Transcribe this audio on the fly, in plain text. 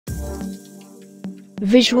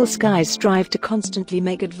Visualskies strive to constantly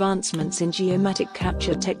make advancements in geomatic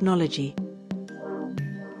capture technology.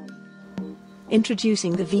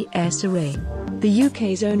 Introducing the VS Array. The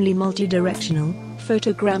UK's only multi-directional,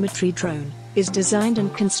 photogrammetry drone, is designed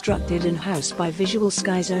and constructed in-house by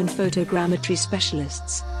Visualskies' own photogrammetry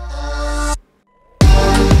specialists.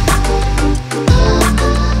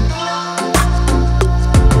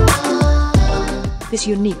 This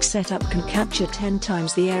unique setup can capture 10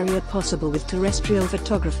 times the area possible with terrestrial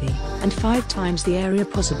photography, and 5 times the area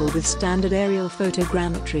possible with standard aerial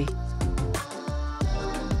photogrammetry.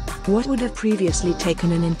 What would have previously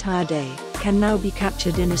taken an entire day, can now be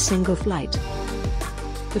captured in a single flight.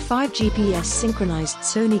 The 5 GPS synchronized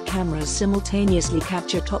Sony cameras simultaneously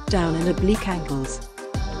capture top-down and oblique angles.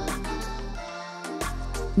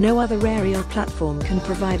 No other aerial platform can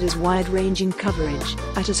provide as wide-ranging coverage,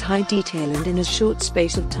 at as high detail and in as short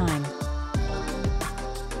space of time.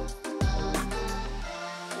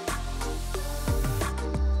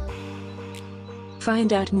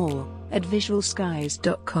 Find out more at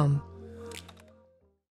visualskies.com.